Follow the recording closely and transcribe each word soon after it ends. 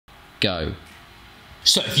Go.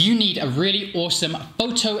 So if you need a really awesome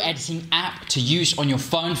photo editing app to use on your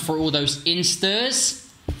phone for all those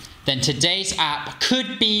Instas, then today's app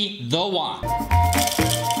could be the one.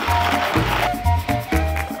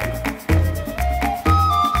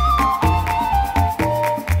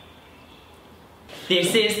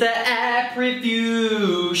 This is the app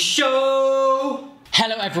review show.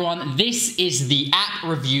 Hello everyone, this is the app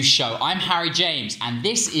review show. I'm Harry James and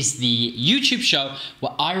this is the YouTube show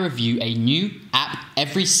where I review a new app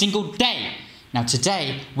every single day. Now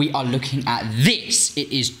today we are looking at this. It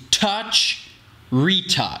is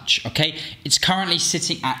Retouch, okay? It's currently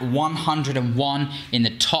sitting at 101 in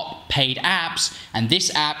the top paid apps, and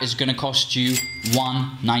this app is gonna cost you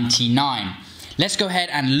 $1.99. Let's go ahead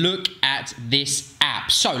and look at this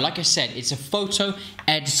app. So, like I said, it's a photo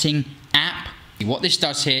editing app. What this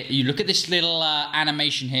does here, you look at this little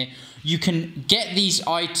animation here, you can get these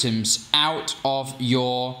items out of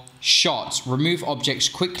your shots, remove objects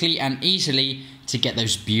quickly and easily to get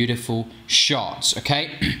those beautiful shots, okay?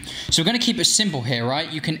 So we're gonna keep it simple here,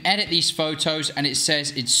 right? You can edit these photos and it says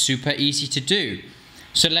it's super easy to do.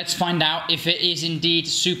 So let's find out if it is indeed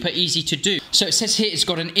super easy to do. So it says here it's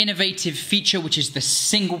got an innovative feature, which is the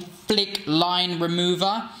single flick line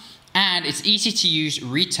remover. And it's easy to use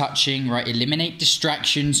retouching, right? Eliminate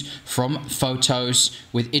distractions from photos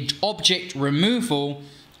with object removal.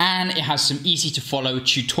 And it has some easy to follow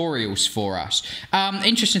tutorials for us.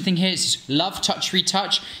 Interesting thing here is Love Touch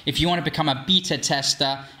Retouch. If you want to become a beta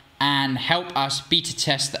tester and help us beta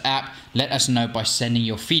test the app, let us know by sending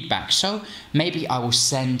your feedback. So maybe I will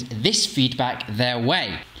send this feedback their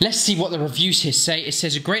way. Let's see what the reviews here say. It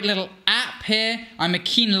says a great little app here. I'm a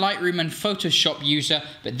keen Lightroom and Photoshop user,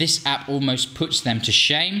 but this app almost puts them to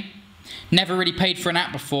shame. Never really paid for an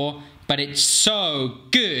app before, but it's so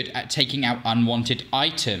good at taking out unwanted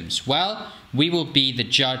items. Well, we will be the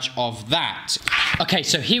judge of that. Okay,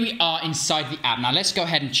 so here we are inside the app. Now let's go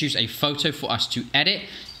ahead and choose a photo for us to edit.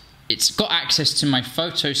 It's got access to my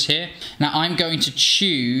photos here. Now I'm going to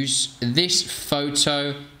choose this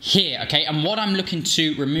photo here, okay? And what I'm looking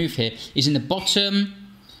to remove here is in the bottom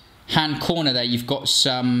hand corner there, you've got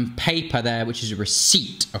some paper there, which is a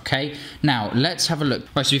receipt, okay? Now let's have a look.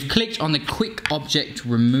 Right, so we've clicked on the quick object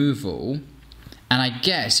removal, and I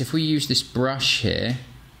guess if we use this brush here,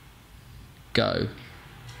 go.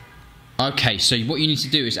 Okay, so what you need to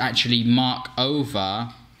do is actually mark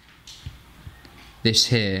over this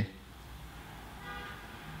here.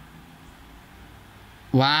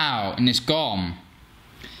 Wow, and it's gone.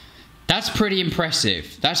 That's pretty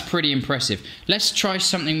impressive. That's pretty impressive. Let's try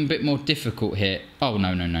something a bit more difficult here. Oh,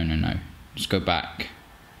 no. Let's go back.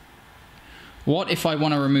 What if I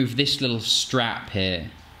want to remove this little strap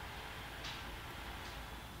here?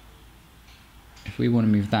 If we want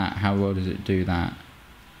to move that, how well does it do that?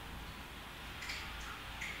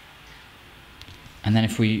 And then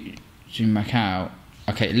if we zoom back out,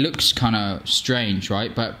 okay, it looks kind of strange,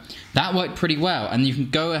 right? But that worked pretty well. And you can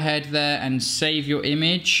go ahead there and save your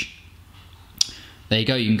image. There you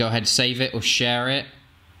go, you can go ahead and save it or share it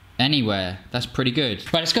anywhere. That's pretty good.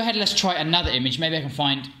 Right, let's go ahead and let's try another image. Maybe I can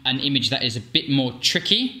find an image that is a bit more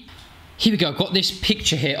tricky. Here we go, I've got this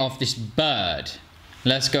picture here of this bird.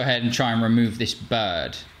 Let's go ahead and try and remove this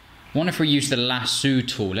bird. I wonder if we use the Lasso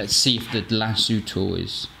Tool. Let's see if the Lasso Tool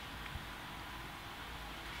is...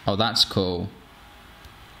 Oh, that's cool.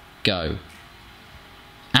 Go.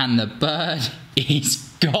 And the bird is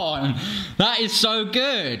gone. That is so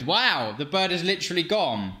good. Wow, the bird is literally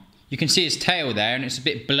gone. You can see his tail there, and it's a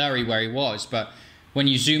bit blurry where he was, but when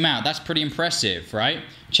you zoom out, that's pretty impressive, right?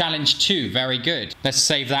 Challenge 2, very good. Let's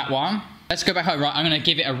save that one. Let's go back home. Right, I'm gonna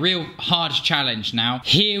give it a real hard challenge now.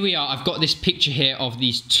 Here we are, I've got this picture here of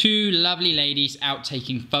these two lovely ladies out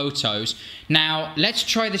taking photos. Now, let's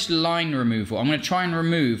try this line removal. I'm gonna try and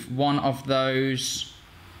remove one of those.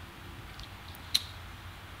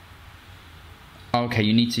 Okay,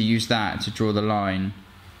 you need to use that to draw the line.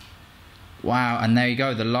 Wow, and there you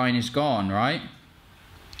go, the line is gone, right?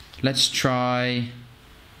 Let's try...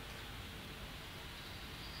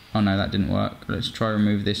 Oh no, that didn't work. Let's try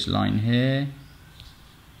remove this line here.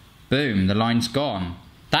 Boom, the line's gone.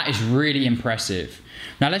 That is really impressive.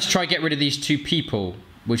 Now let's try get rid of these two people,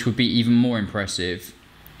 which would be even more impressive.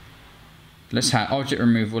 Let's have object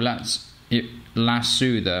removal, let's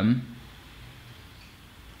lasso them.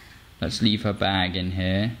 Let's leave her bag in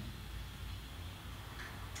here.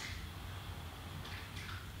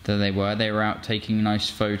 There they were out taking nice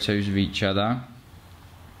photos of each other.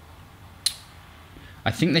 I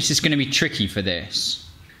think this is going to be tricky for this.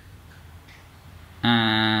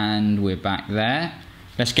 And we're back there.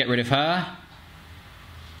 Let's get rid of her.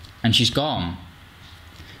 And she's gone.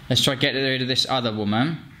 Let's try getting rid of this other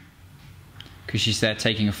woman, because she's there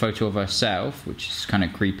taking a photo of herself, which is kind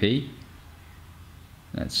of creepy.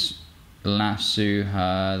 Let's lasso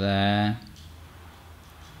her there.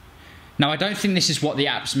 Now, I don't think this is what the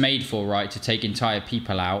app's made for, right, to take entire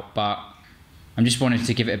people out, but I'm just wanting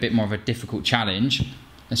to give it a bit more of a difficult challenge.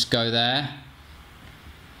 Let's go there.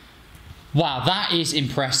 Wow, that is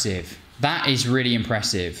impressive. That is really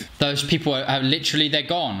impressive. Those people are literally, they're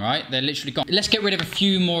gone, right? They're literally gone. Let's get rid of a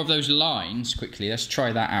few more of those lines quickly. Let's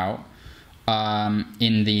try that out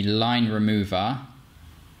in the line remover.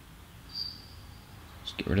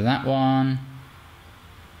 Let's get rid of that one.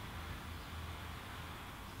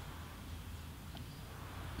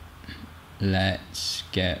 Let's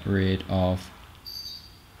get rid of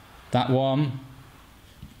that one.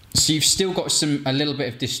 So you've still got a little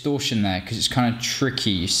bit of distortion there, because it's kind of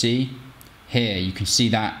tricky, you see? Here, you can see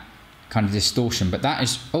that kind of distortion, but that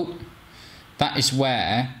is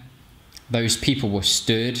where those people were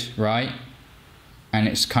stood, right? And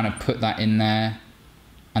it's kind of put that in there,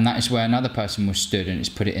 and that is where another person was stood, and it's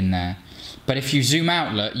put it in there. But if you zoom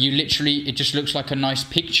out, look, it just looks like a nice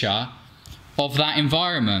picture of that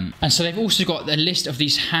environment. And so they've also got a list of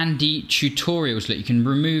these handy tutorials that you can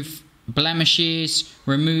remove blemishes,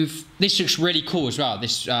 this looks really cool as well,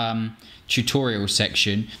 this tutorial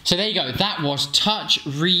section. So there you go, that was Touch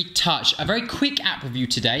Retouch, a very quick app review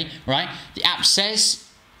today, right? The app says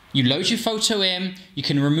you load your photo in, you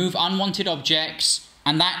can remove unwanted objects,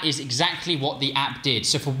 and that is exactly what the app did.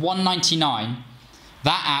 So for $1.99,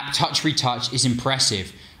 that app, Touch Retouch, is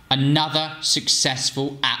impressive. Another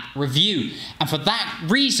successful app review. And for that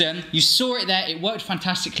reason, you saw it there, it worked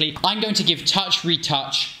fantastically. I'm going to give Touch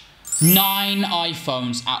Retouch 9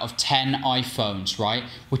 iPhones out of 10 iPhones, right?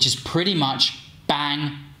 Which is pretty much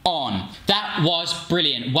bang on. That was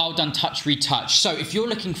brilliant. Well done, Touch Retouch. So if you're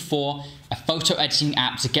looking for a photo editing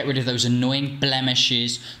app to get rid of those annoying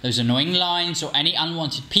blemishes, those annoying lines, or any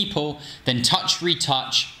unwanted people, then Touch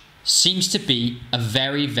Retouch seems to be a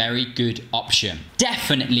very, very good option.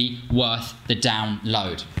 Definitely worth the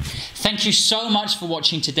download. Thank you so much for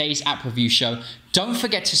watching today's app review show. Don't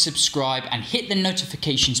forget to subscribe and hit the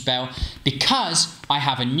notifications bell, because I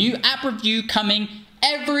have a new app review coming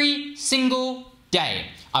every single day.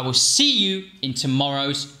 I will see you in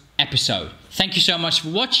tomorrow's episode. Thank you so much for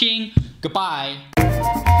watching. Goodbye.